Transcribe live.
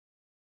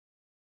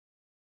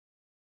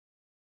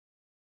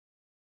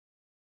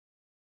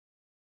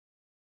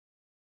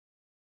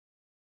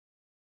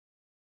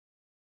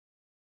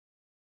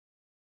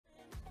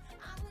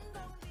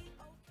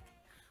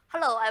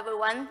Hello,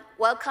 everyone.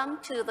 Welcome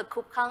to the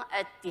KubeCon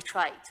at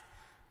Detroit.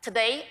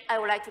 Today, I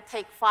would like to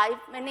take 5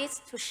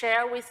 minutes to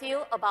share with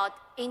you about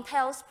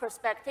Intel's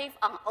perspective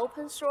on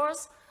open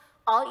source,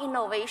 our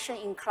innovation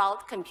in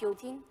cloud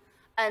computing,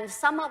 and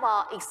some of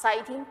our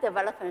exciting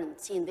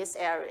developments in this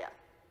area.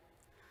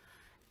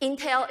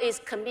 Intel is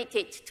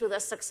committed to the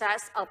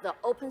success of the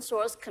open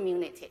source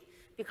community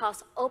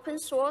because open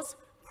source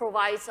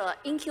provides an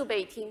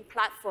incubating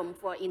platform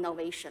for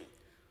innovation.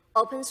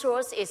 Open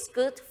source is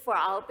good for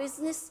our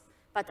business,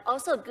 but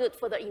also good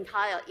for the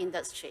entire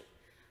industry.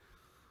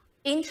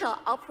 Intel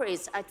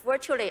operates at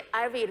virtually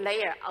every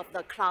layer of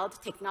the cloud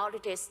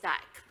technology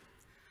stack.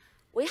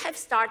 We have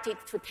started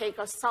to take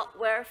a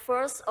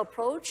software-first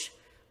approach,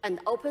 and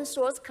open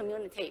source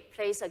community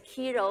plays a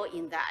key role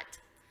in that.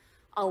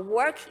 Our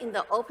work in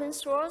the open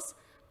source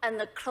and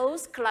the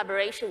close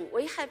collaboration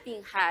we have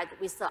been had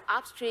with the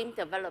upstream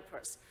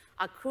developers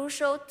are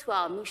crucial to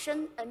our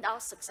mission and our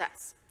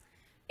success.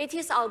 It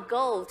is our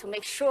goal to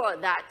make sure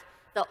that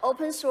the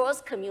open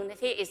source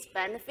community is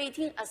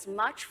benefiting as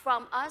much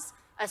from us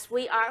as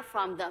we are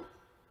from them.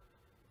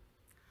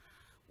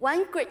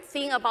 One great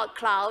thing about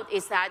cloud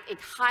is that it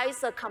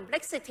hides the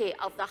complexity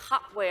of the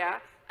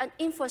hardware and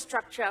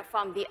infrastructure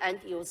from the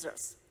end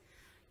users.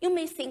 You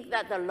may think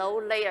that the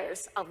low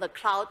layers of the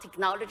cloud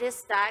technology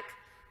stack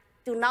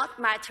do not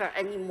matter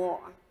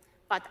anymore.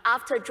 But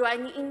after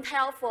joining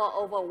Intel for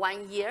over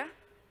 1 year,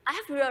 I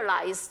have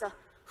realized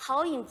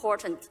how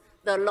important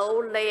the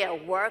low-layer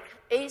work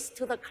is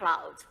to the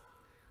cloud.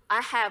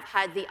 I have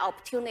had the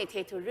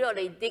opportunity to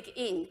really dig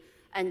in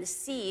and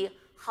see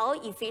how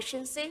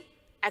efficiency,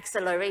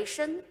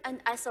 acceleration, and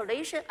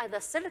isolation at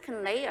the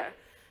silicon layer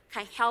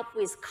can help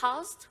with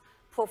cost,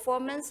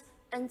 performance,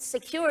 and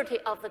security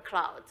of the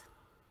cloud.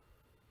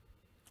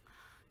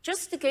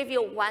 Just to give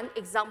you one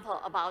example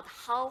about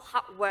how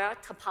hardware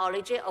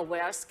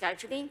topology-aware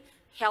scheduling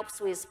helps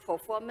with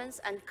performance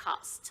and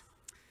cost.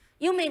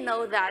 You may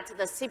know that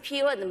the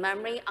CPU and the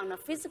memory on a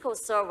physical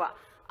server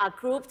are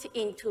grouped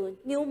into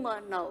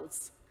NUMA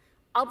nodes.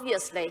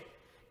 Obviously,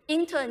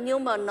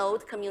 inter-NUMA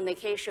node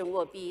communication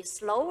will be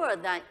slower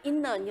than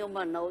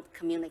inner-NUMA node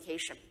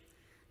communication.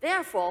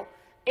 Therefore,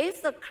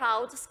 if the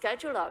cloud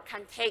scheduler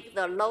can take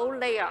the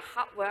low-layer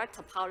hardware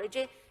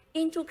topology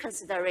into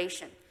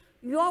consideration,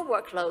 your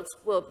workload's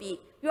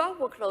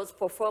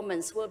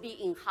performance will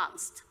be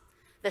enhanced.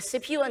 The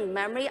CPU and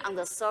memory on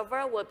the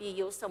server will be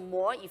used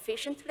more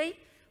efficiently,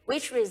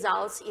 which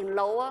results in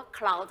lower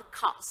cloud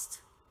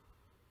cost.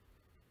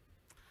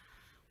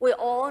 We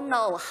all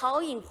know how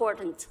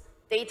important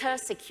data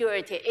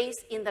security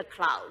is in the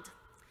cloud.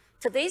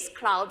 Today's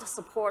cloud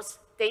supports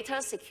data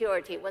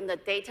security when the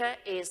data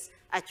is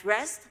at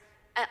rest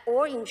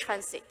or in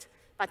transit,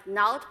 but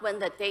not when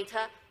the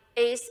data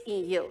is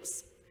in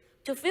use.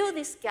 To fill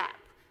this gap,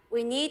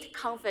 we need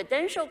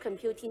confidential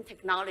computing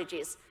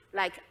technologies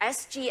like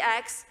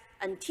SGX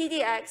and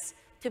TDX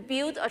to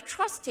build a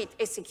trusted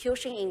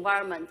execution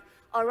environment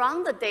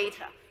around the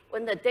data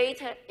when the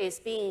data is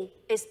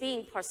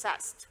being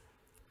processed.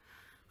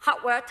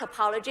 Hardware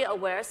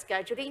topology-aware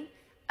scheduling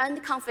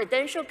and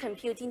confidential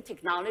computing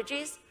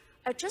technologies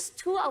are just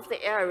two of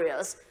the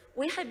areas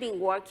we have been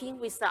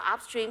working with the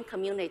upstream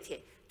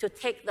community to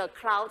take the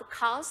cloud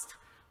cost,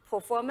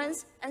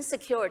 performance, and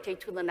security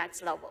to the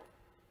next level.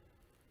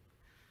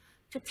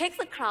 To take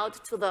the cloud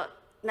to the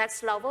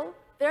next level,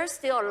 there's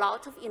still a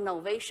lot of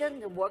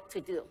innovation and work to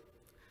do.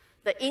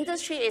 The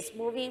industry is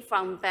moving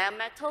from bare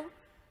metal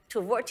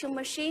to virtual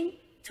machine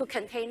to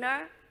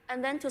container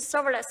and then to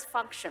serverless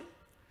function.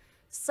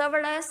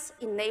 Serverless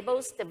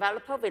enables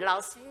developer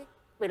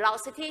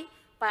velocity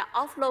by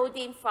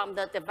offloading from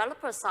the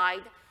developer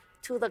side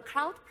to the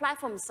cloud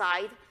platform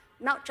side,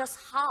 not just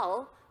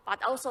how,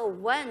 but also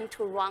when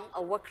to run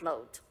a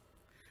workload.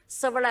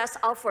 Serverless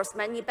offers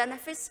many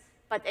benefits,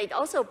 but it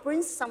also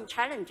brings some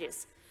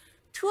challenges.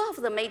 Two of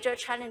the major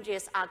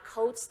challenges are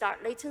cold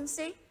start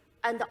latency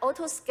and the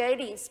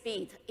auto-scaling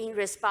speed in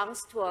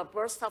response to a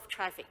burst of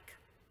traffic.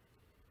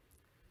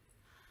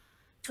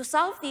 To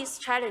solve these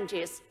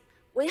challenges,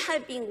 we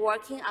have been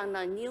working on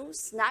a new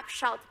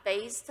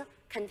snapshot-based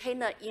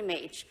container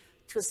image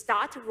to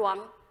start run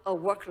a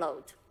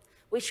workload,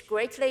 which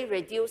greatly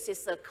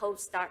reduces the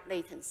cold start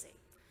latency.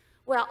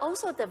 We are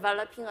also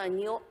developing a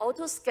new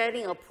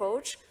auto-scaling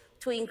approach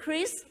to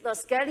increase the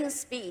scaling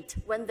speed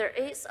when there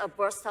is a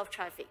burst of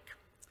traffic.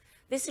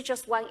 This is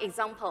just one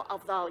example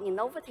of the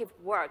innovative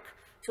work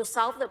to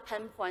solve the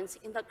pain points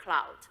in the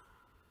cloud.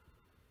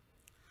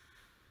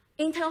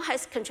 Intel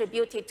has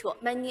contributed to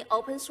many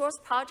open source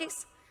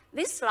projects.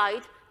 This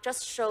slide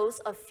just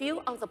shows a few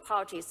of the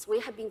projects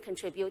we have been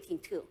contributing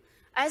to.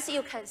 As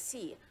you can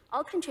see,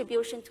 our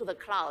contribution to the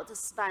cloud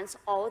spans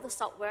all the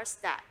software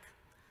stack.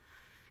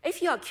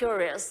 If you are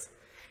curious,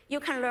 you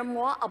can learn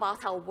more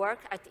about our work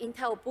at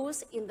Intel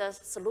booth in the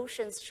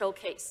Solutions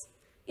Showcase.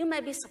 You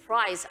may be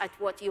surprised at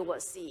what you will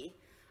see,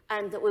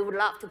 and we would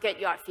love to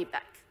get your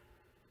feedback.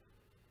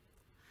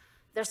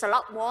 There's a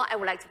lot more I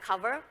would like to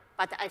cover,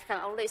 but I can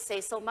only say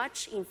so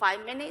much in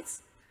 5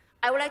 minutes.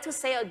 I would like to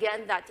say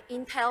again that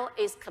Intel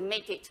is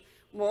committed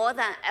more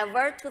than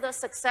ever to the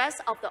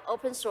success of the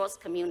open source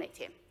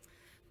community.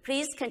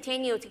 Please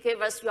continue to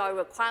give us your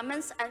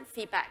requirements and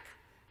feedback.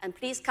 And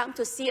please come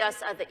to see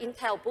us at the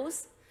Intel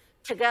booth.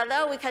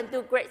 Together, we can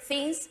do great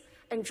things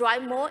and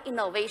drive more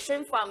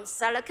innovation from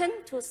silicon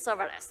to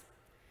serverless.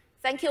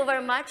 Thank you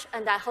very much,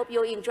 and I hope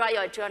you enjoy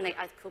your journey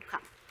at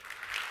KubeCon.